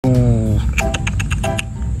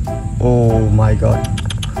Oh my god.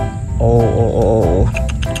 Oh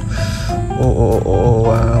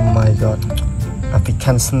my god.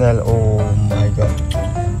 African snail. Oh my god.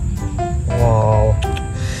 Wow.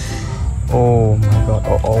 Oh my god.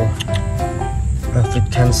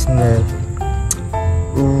 African snail.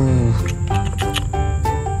 Ooh.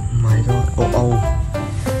 My god.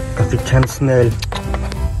 African snail.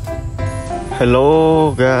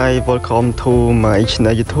 Hello guys, welcome to my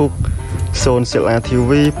channel YouTube. Snail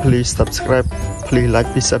TV. Please subscribe. Please like,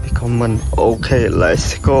 please comment. Okay,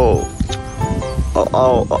 let's go.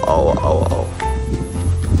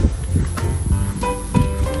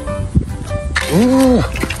 Ooh,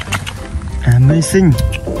 amazing.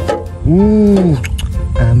 Ooh,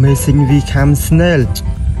 amazing. We can snail,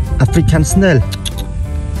 African snail.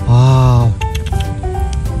 Wow.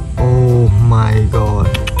 Oh my god.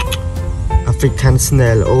 African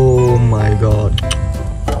snail. Oh my god.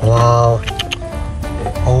 Wow.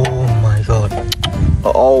 Oh my god.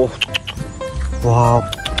 Wow.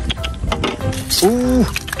 Ooh.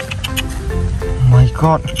 My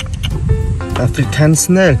god. African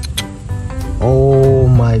snail. Oh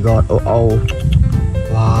my god. Wow.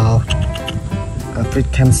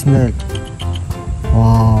 African snail.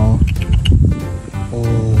 Wow.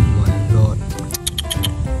 Oh my god.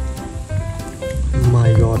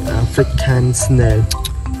 My god. African snail.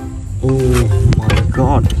 Oh my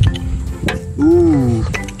god. Ooh.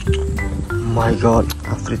 My god.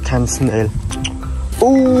 African snail.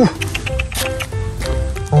 Ooh.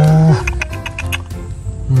 Oh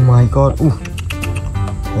my god. Ooh.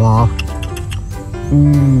 Wow.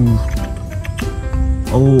 Ooh.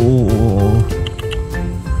 Oh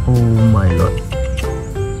my god.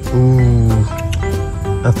 Ooh.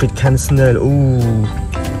 African snail. Ooh.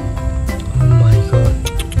 Oh my god.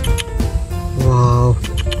 Wow.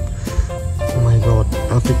 Oh my god.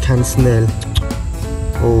 African snail.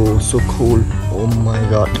 Oh, so cool. Oh my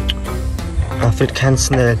god. African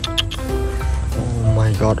snail. Oh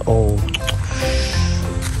my god. Oh.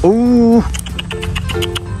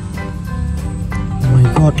 My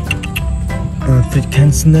god.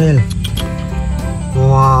 African snail.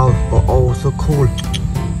 Wow. So cool.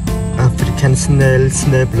 African snail,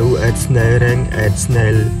 snail blue, and snail ring, and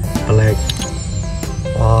snail black.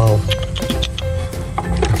 Wow.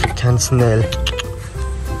 African snail.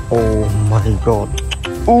 Oh my god.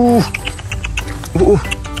 Ooh.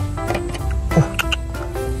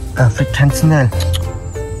 African snail.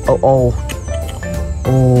 Oh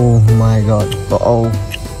my god.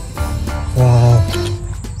 Wow.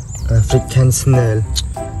 African snail.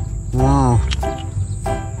 Wow.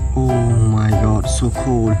 Oh my god, so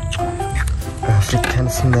cool. African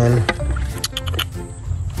snail.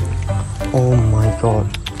 Oh my god.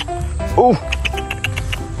 Oh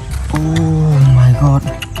my god.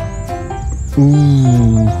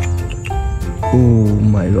 Ooh. Oh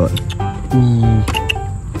my god. Ooh.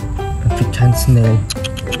 African snail.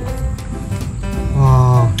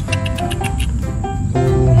 Wow.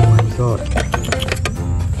 Oh my god.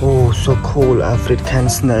 Oh, so cool. African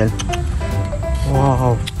snail.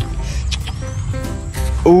 Wow.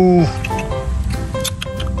 Ooh.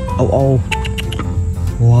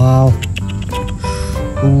 Wow.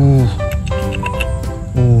 Ooh.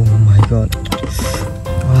 Oh my god.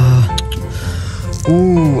 Wow.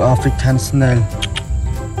 Ooh, African snail.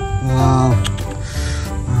 Wow.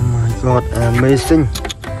 Oh my god, amazing.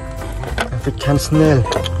 African snail.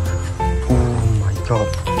 Oh my god.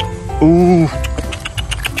 Ooh.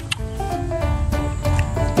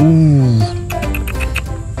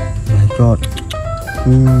 My god.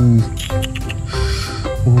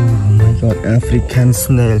 Oh my god, African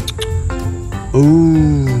snail. Oh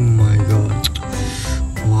my god.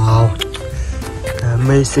 Wow.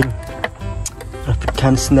 Amazing.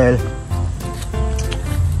 African snail.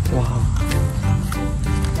 Wow.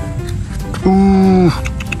 Ooh.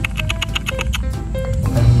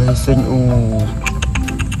 Amazing.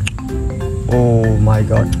 Oh my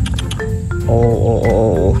god.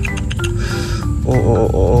 Oh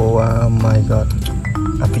my god.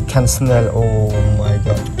 African snail. Oh my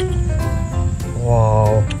god.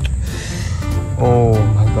 Wow. Oh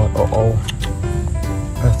my god.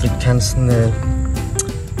 African snail.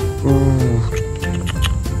 Ooh.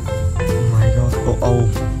 Oh my god.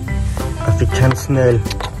 African snail.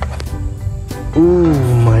 Oh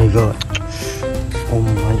my god. Oh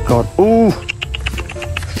my god.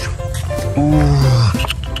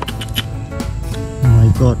 My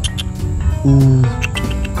god.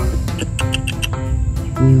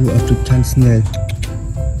 African snail.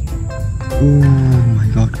 Oh my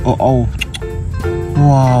god.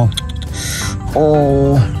 Wow.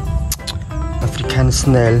 African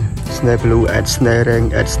snail, snail blue, and snail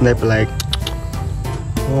ring, and snail black.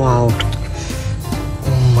 Wow.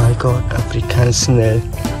 Oh my god, African snail.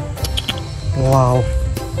 Wow.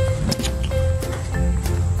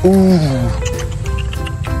 Ooh.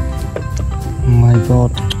 My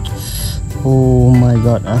god. Oh my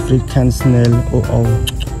god, African snail. Oh oh.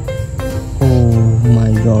 Oh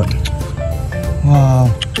my god.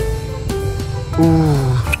 Wow. Ooh.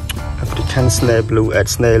 African snail blue and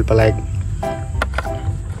snail black.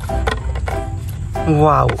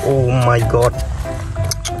 Wow. Oh my god.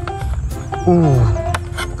 Ooh.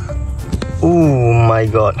 Oh my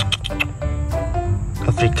god.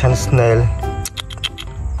 African snail.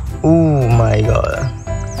 Oh my god.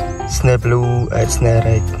 Snail blue and snail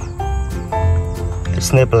red. And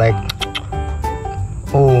snail black.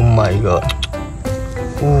 Oh my god.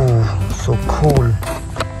 Oh, so cool.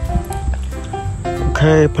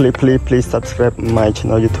 Okay, please subscribe my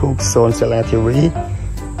channel YouTube Snail TV.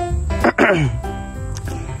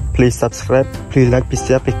 Please subscribe, please like, please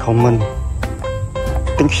share, please comment.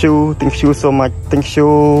 Thank you so much. Thank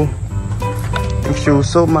you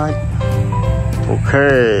so much.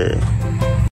 Okay.